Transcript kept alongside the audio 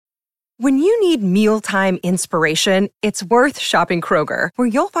When you need mealtime inspiration, it's worth shopping Kroger, where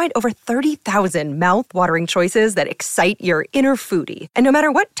you'll find over 30,000 mouth-watering choices that excite your inner foodie. And no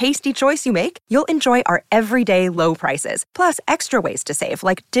matter what tasty choice you make, you'll enjoy our everyday low prices, plus extra ways to save,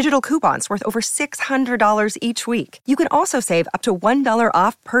 like digital coupons worth over $600 each week. You can also save up to $1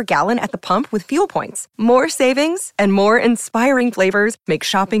 off per gallon at the pump with fuel points. More savings and more inspiring flavors make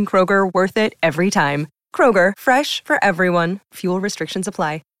shopping Kroger worth it every time. Kroger, fresh for everyone. Fuel restrictions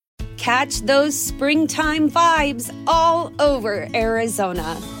apply. Catch those springtime vibes all over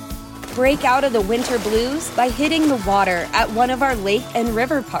Arizona. Break out of the winter blues by hitting the water at one of our lake and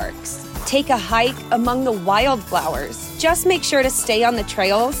river parks. Take a hike among the wildflowers. Just make sure to stay on the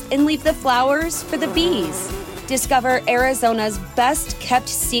trails and leave the flowers for the bees. Discover Arizona's best kept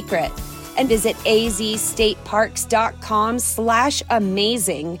secret and visit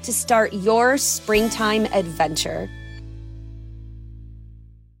azstateparks.com/amazing to start your springtime adventure.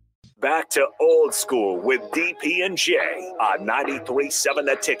 Back to Old School with DP and J on 93.7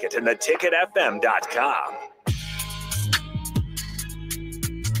 The Ticket and theticketfm.com.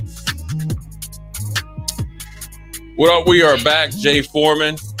 What up? We are back. Jay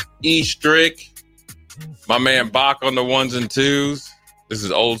Foreman, E. Strick, my man Bach on the ones and twos. This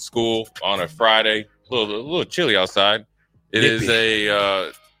is Old School on a Friday. A little chilly outside. It is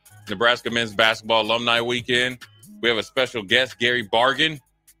a Nebraska men's basketball alumni weekend. We have a special guest, Gary Bargen.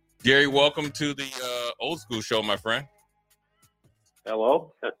 Gary, welcome to the Old School show, my friend.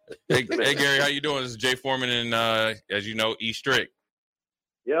 Hello. Hey, Gary, how you doing? This is Jay Foreman and, as you know, E. Strick.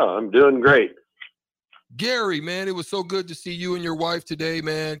 Yeah, I'm doing great. Gary, man, it was so good to see you and your wife today,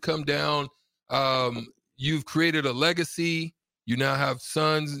 man. Come down. You've created a legacy. You now have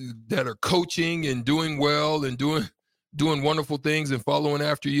sons that are coaching and doing well and doing wonderful things and following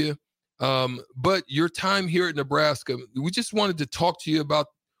after you. But your time here at Nebraska, we just wanted to talk to you about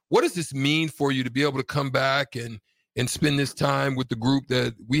what does this mean for you to be able to come back and spend this time with the group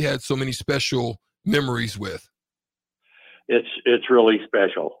that we had so many special memories with? It's really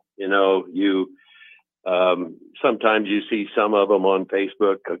special. You know, sometimes you see some of them on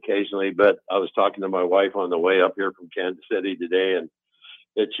Facebook occasionally, but I was talking to my wife on the way up here from Kansas City today, and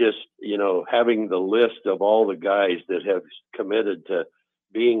it's just, you know, having the list of all the guys that have committed to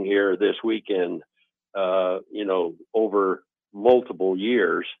being here this weekend, you know, over multiple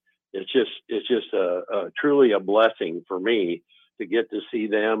years. It's just truly a blessing for me to get to see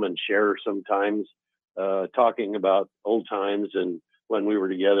them and share sometimes talking about old times and when we were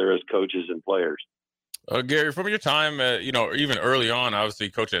together as coaches and players. Gary, from your time, you know, even early on, obviously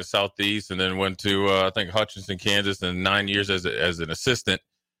coaching at Southeast and then went to, I think, Hutchinson, Kansas, and 9 years as an assistant.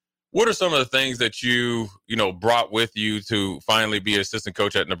 What are some of the things that you brought with you to finally be assistant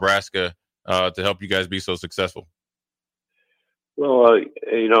coach at Nebraska to help you guys be so successful? Well,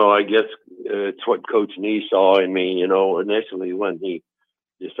 you know, I guess it's what Coach Nee saw in me, you know, initially when he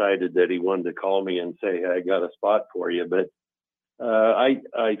decided that he wanted to call me and say, hey, I got a spot for you. But I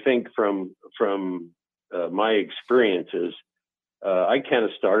think from my experiences, I kind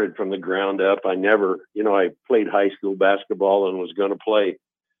of started from the ground up. I never, you know, I played high school basketball and was going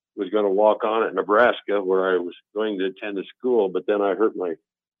to walk on at Nebraska where I was going to attend a school, but then I hurt my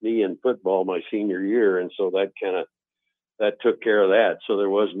knee in football my senior year. And so that took care of that. So there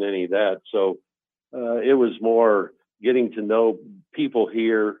wasn't any of that. So it was more getting to know people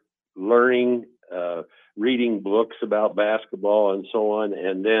here, learning, reading books about basketball and so on.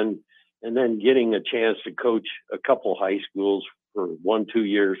 And then getting a chance to coach a couple high schools for 1-2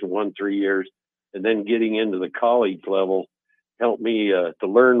 years and 1-3 years. And then getting into the college level helped me to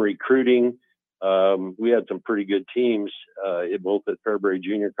learn recruiting. We had some pretty good teams both at Fairbury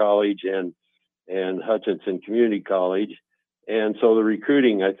Junior College and Hutchinson Community College. And so the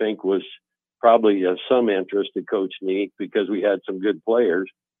recruiting, I think, was probably of some interest to Coach Nee because we had some good players.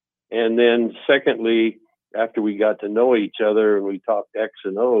 And then secondly, after we got to know each other and we talked X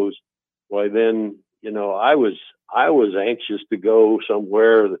and O's, well, then, you know, I was anxious to go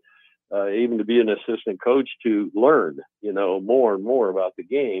somewhere, even to be an assistant coach, to learn, you know, more and more about the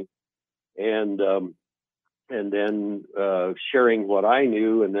game. And then sharing what I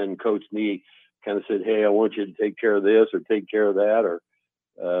knew. And then Coach Nee kind of said, hey, I want you to take care of this or take care of that or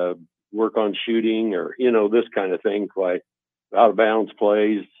work on shooting or, you know, this kind of thing, like out of bounds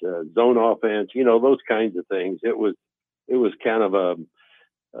plays, zone offense, you know, those kinds of things. It was kind of a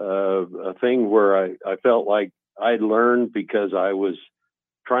thing where I felt like I'd learned because I was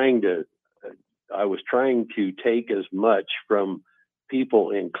trying to take as much from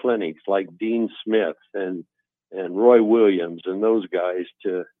people in clinics like Dean Smith and Roy Williams and those guys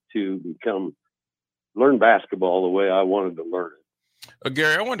to learn basketball the way I wanted to learn it.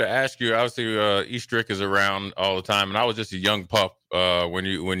 Gary, I wanted to ask you. Obviously, Eastrick is around all the time, and I was just a young pup when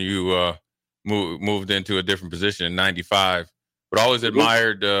you moved into a different position in '95. But I always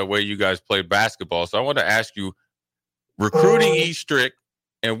admired the way you guys played basketball. So I wanted to ask you, recruiting Eastrick,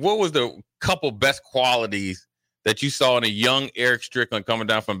 and what was the couple best qualities that you saw in a young Eric Strickland coming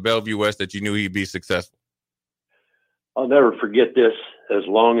down from Bellevue West that you knew he'd be successful? I'll never forget this as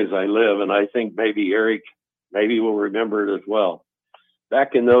long as I live, and I think maybe Eric will remember it as well.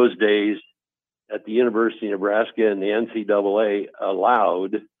 Back in those days, at the University of Nebraska, and the NCAA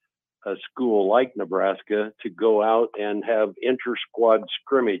allowed a school like Nebraska to go out and have inter-squad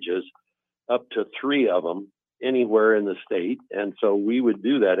scrimmages, up to 3 of them, anywhere in the state. And so we would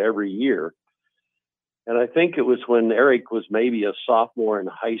do that every year. And I think it was when Eric was maybe a sophomore in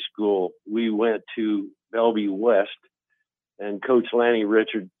high school, we went to Bellevue West, and Coach Lanny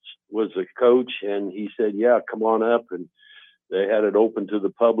Richards was the coach, and he said, yeah, come on up. And they had it open to the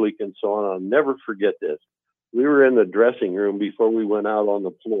public and so on. I'll never forget this. We were in the dressing room before we went out on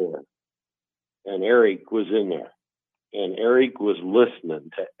the floor, and Eric was in there. And Eric was listening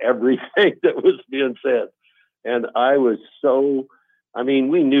to everything that was being said. And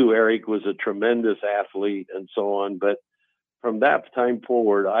we knew Eric was a tremendous athlete and so on. But from that time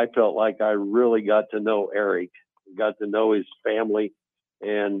forward, I felt like I really got to know Eric, got to know his family,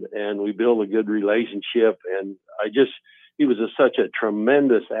 and we built a good relationship. And he was such a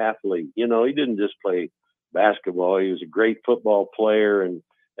tremendous athlete. You know, he didn't just play basketball. He was a great football player and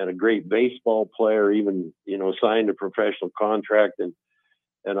a great baseball player, even, you know, signed a professional contract.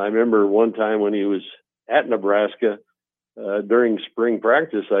 And I remember one time when he was at Nebraska during spring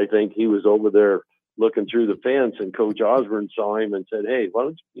practice, I think he was over there looking through the fence, and Coach Osborne saw him and said, hey, why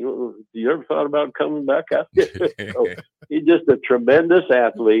don't you ever thought about coming back out? So he's just a tremendous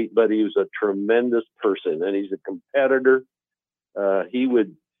athlete, but he was a tremendous person, and he's a competitor. A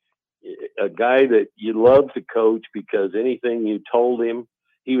guy that you love to coach, because anything you told him,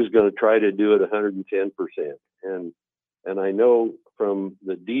 he was going to try to do it 110%. And I know from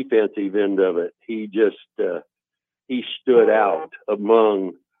the defensive end of it, he stood out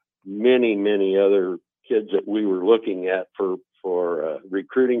among many, many other kids that we were looking at for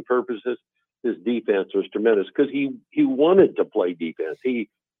recruiting purposes. His defense was tremendous because he wanted to play defense. He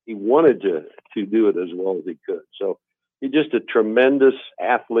wanted to do it as well as he could. So he's just a tremendous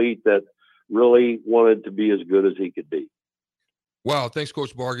athlete that really wanted to be as good as he could be. Wow, thanks,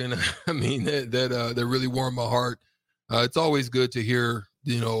 Coach Bargen. I mean, that really warmed my heart. It's always good to hear,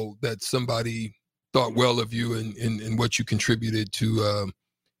 you know, that somebody thought well of you and what you contributed to,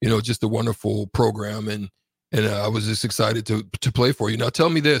 you know, just a wonderful program. And I was just excited to play for you. Now, tell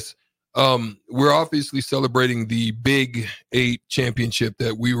me this. We're obviously celebrating the Big 8 championship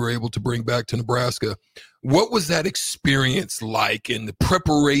that we were able to bring back to Nebraska. What was that experience like, in the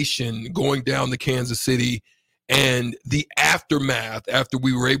preparation going down to Kansas City and the aftermath after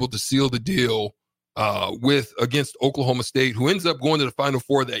we were able to seal the deal against Oklahoma State, who ends up going to the Final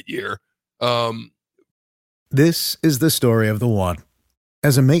Four that year? This is the story of the one.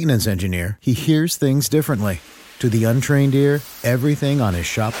 As a maintenance engineer, he hears things differently. To the untrained ear, everything on his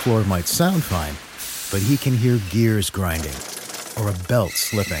shop floor might sound fine, but he can hear gears grinding or a belt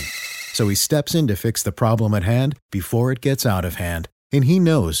slipping. So he steps in to fix the problem at hand before it gets out of hand. And he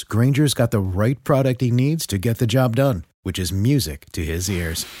knows Grainger's got the right product he needs to get the job done, which is music to his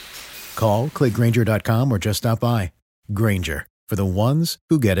ears. Call, click Grainger.com, or just stop by. Grainger, for the ones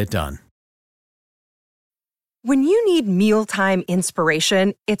who get it done. When you need mealtime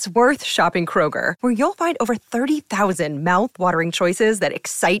inspiration, it's worth shopping Kroger, where you'll find over 30,000 mouth-watering choices that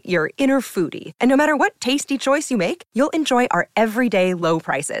excite your inner foodie. And no matter what tasty choice you make, you'll enjoy our everyday low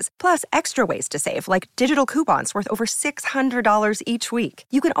prices, plus extra ways to save, like digital coupons worth over $600 each week.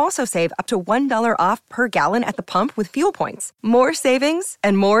 You can also save up to $1 off per gallon at the pump with fuel points. More savings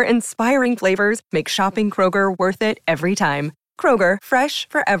and more inspiring flavors make shopping Kroger worth it every time. Kroger, fresh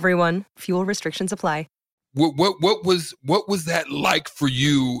for everyone. Fuel restrictions apply. What was that like for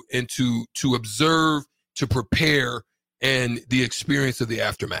you, and to observe, to prepare, and the experience of the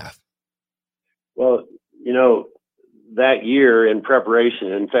aftermath? Well, you know, that year in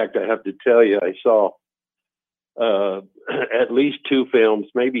preparation, in fact, I have to tell you, I saw at least 2 films,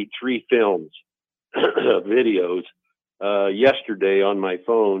 maybe 3 films, videos yesterday on my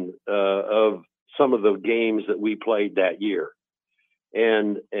phone of some of the games that we played that year.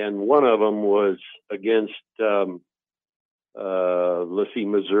 And one of them was against,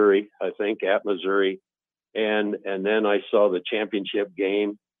 Missouri, I think, at Missouri. And then I saw the championship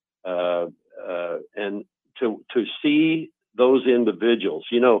game. And to see those individuals,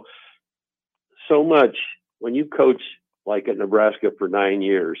 you know, so much when you coach like at Nebraska for 9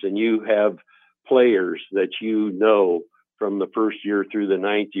 years, and you have players that you know from the first year through the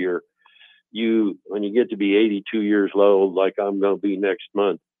ninth year, when you get to be 82 years old, like I'm going to be next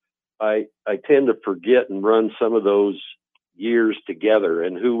month, I tend to forget and run some of those years together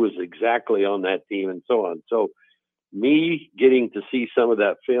and who was exactly on that team and so on. So me getting to see some of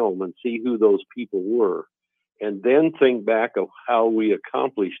that film and see who those people were, and then think back of how we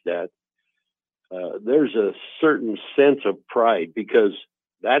accomplished that, there's a certain sense of pride, because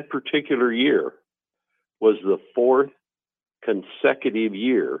that particular year was the fourth consecutive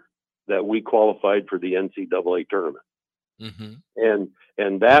year that we qualified for the NCAA tournament. Mm-hmm.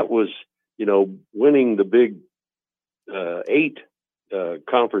 And that was, winning the Big 8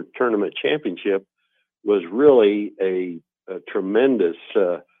 conference tournament championship was really a tremendous,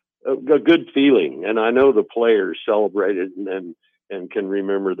 a good feeling. And I know the players celebrated and can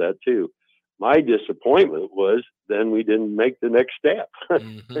remember that too. My disappointment was then we didn't make the next step.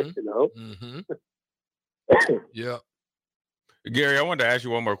 Mm-hmm. Yeah. Gary, I wanted to ask you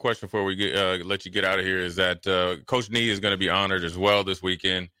one more question before we let you get out of here. Is that Coach Nee is going to be honored as well this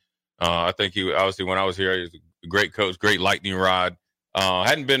weekend? I think he obviously, when I was here, he was a great coach, great lightning rod.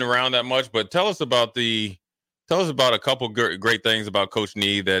 Hadn't been around that much, but tell us about a couple great things about Coach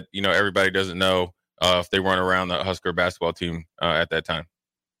Nee that everybody doesn't know if they weren't around the Husker basketball team at that time.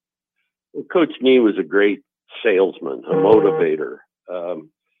 Well, Coach Nee was a great salesman, a motivator,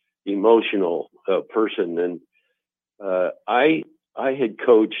 emotional person, and I had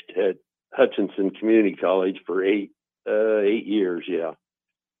coached at Hutchinson Community College for 8 years, yeah,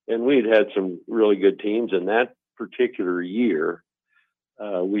 and we'd had some really good teams. And that particular year,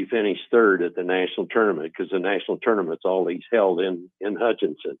 we finished third at the national tournament, because the national tournament's always held in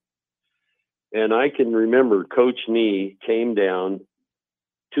Hutchinson. And I can remember Coach Nee came down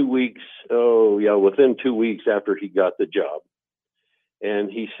within 2 weeks after he got the job.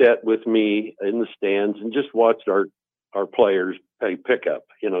 And he sat with me in the stands and just watched our players play pickup,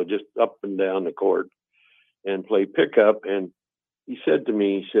 just up and down the court and play pickup. And he said to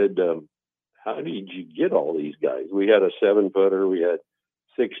me, how did you get all these guys? We had a 7-footer, we had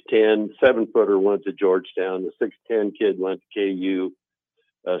 6'10", 7-footer went to Georgetown, the 6'10" kid went to KU,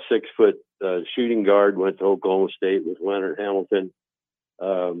 a 6-foot shooting guard went to Oklahoma State with Leonard Hamilton.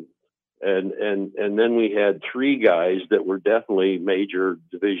 And then we had 3 guys that were definitely major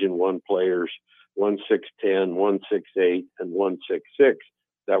Division I players, one 6'10", one 6'8", and one 6'6",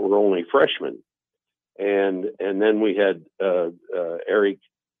 that were only freshmen. And then we had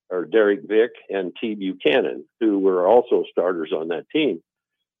Derek Vick and T. Buchanan, who were also starters on that team.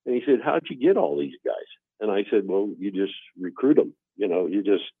 And he said, how'd you get all these guys? And I said, well, you just recruit them.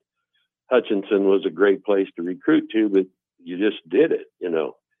 Hutchinson was a great place to recruit to, but you just did it,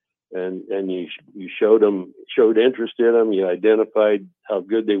 and you showed interest in them. You identified how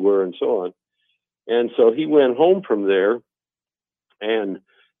good they were and so on. And so he went home from there and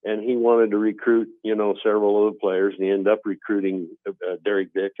he wanted to recruit, several other players, and he ended up recruiting Derek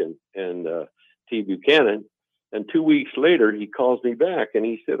Vick and T. Buchanan. And 2 weeks later, he calls me back and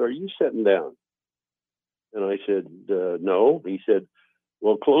he said, are you sitting down? And I said, no. He said,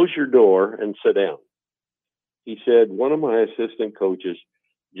 well, close your door and sit down. He said, one of my assistant coaches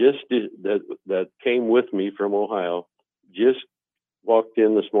that came with me from Ohio just walked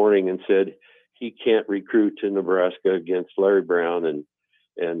in this morning and said he can't recruit to Nebraska against Larry Brown and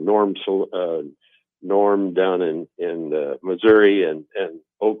Norm down in Missouri and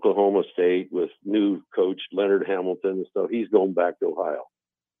Oklahoma State with new coach Leonard Hamilton. So he's going back to Ohio.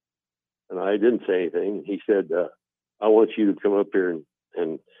 And I didn't say anything. He said, I want you to come up here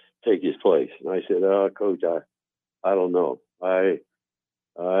and take his place. And I said, Coach, I don't know.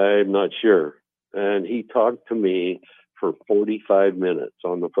 I'm not sure. And he talked to me for 45 minutes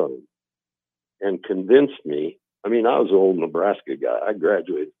on the phone and convinced me. I mean, I was an old Nebraska guy. I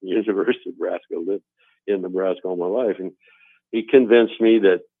graduated from the University of Nebraska, lived in Nebraska all my life. And he convinced me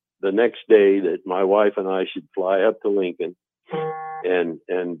that the next day that my wife and I should fly up to Lincoln and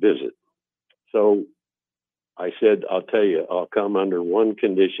visit. So I said, I'll tell you, I'll come under one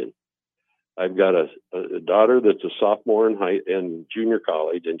condition. I've got a daughter that's a sophomore in junior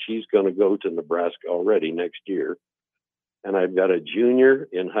college, and she's going to go to Nebraska already next year. And I've got a junior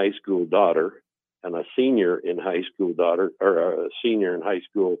in high school daughter and a senior in high school daughter, or a senior in high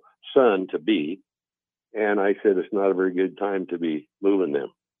school son to be. And I said, it's not a very good time to be moving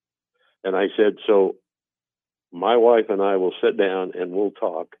them. And I said, so my wife and I will sit down and we'll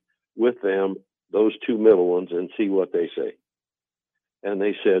talk with them, those 2 middle ones, and see what they say. And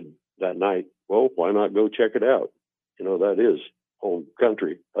they said that night, well, why not go check it out? That is home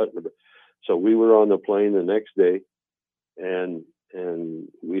country. So we were on the plane the next day and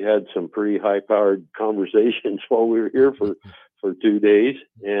we had some pretty high-powered conversations while we were here for 2 days,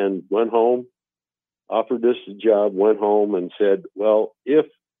 and went home, offered us a job, went home and said, well, if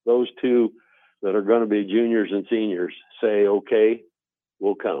those two that are going to be juniors and seniors say, okay,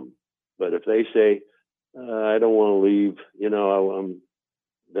 we'll come. But if they say, I don't want to leave,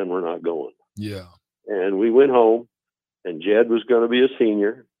 then we're not going. Yeah. And we went home, and Jed was going to be a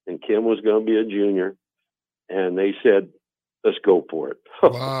senior and Kim was going to be a junior. And they said, let's go for it.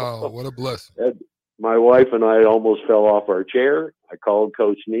 Wow. What a blessing. And my wife and I almost fell off our chair. I called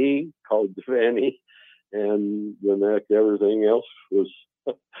Coach Nee, called Fanny, and the next, everything else was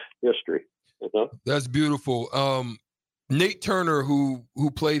history. That's beautiful. Nate Turner, who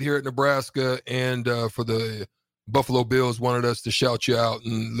played here at Nebraska and for the Buffalo Bills, wanted us to shout you out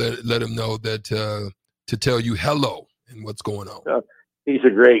and let him know that to tell you hello and what's going on. He's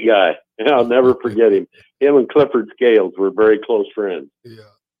a great guy. I'll never forget him. Him and Clifford Scales were very close friends. Yeah.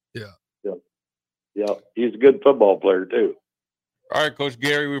 He's a good football player too. All right, Coach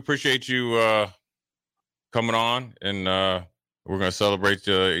Gary, we appreciate you coming on, and we're going to celebrate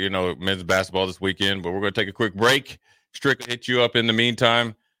men's basketball this weekend, but we're going to take a quick break. Strick will hit you up in the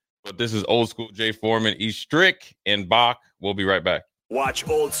meantime, but this is Old School Jay Foreman, E. Strick, and Bach. We'll be right back. Watch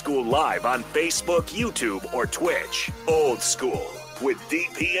Old School live on Facebook, YouTube, or Twitch. Old School with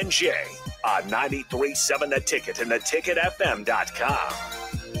DP and J on 93.7 The Ticket and theticketfm.com.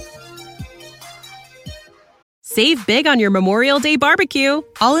 Save big on your Memorial Day barbecue,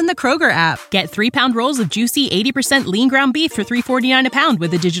 all in the Kroger app. Get 3-pound rolls of juicy 80% lean ground beef for $3.49 a pound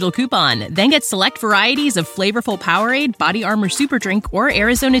with a digital coupon. Then get select varieties of flavorful Powerade, Body Armor Super Drink, or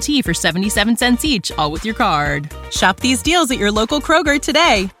Arizona tea for 77 cents each, all with your card. Shop these deals at your local Kroger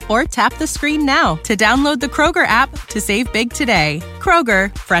today, or tap the screen now to download the Kroger app to save big today.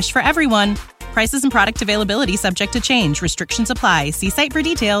 Kroger, fresh for everyone. Prices and product availability subject to change. Restrictions apply. See site for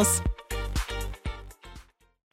details.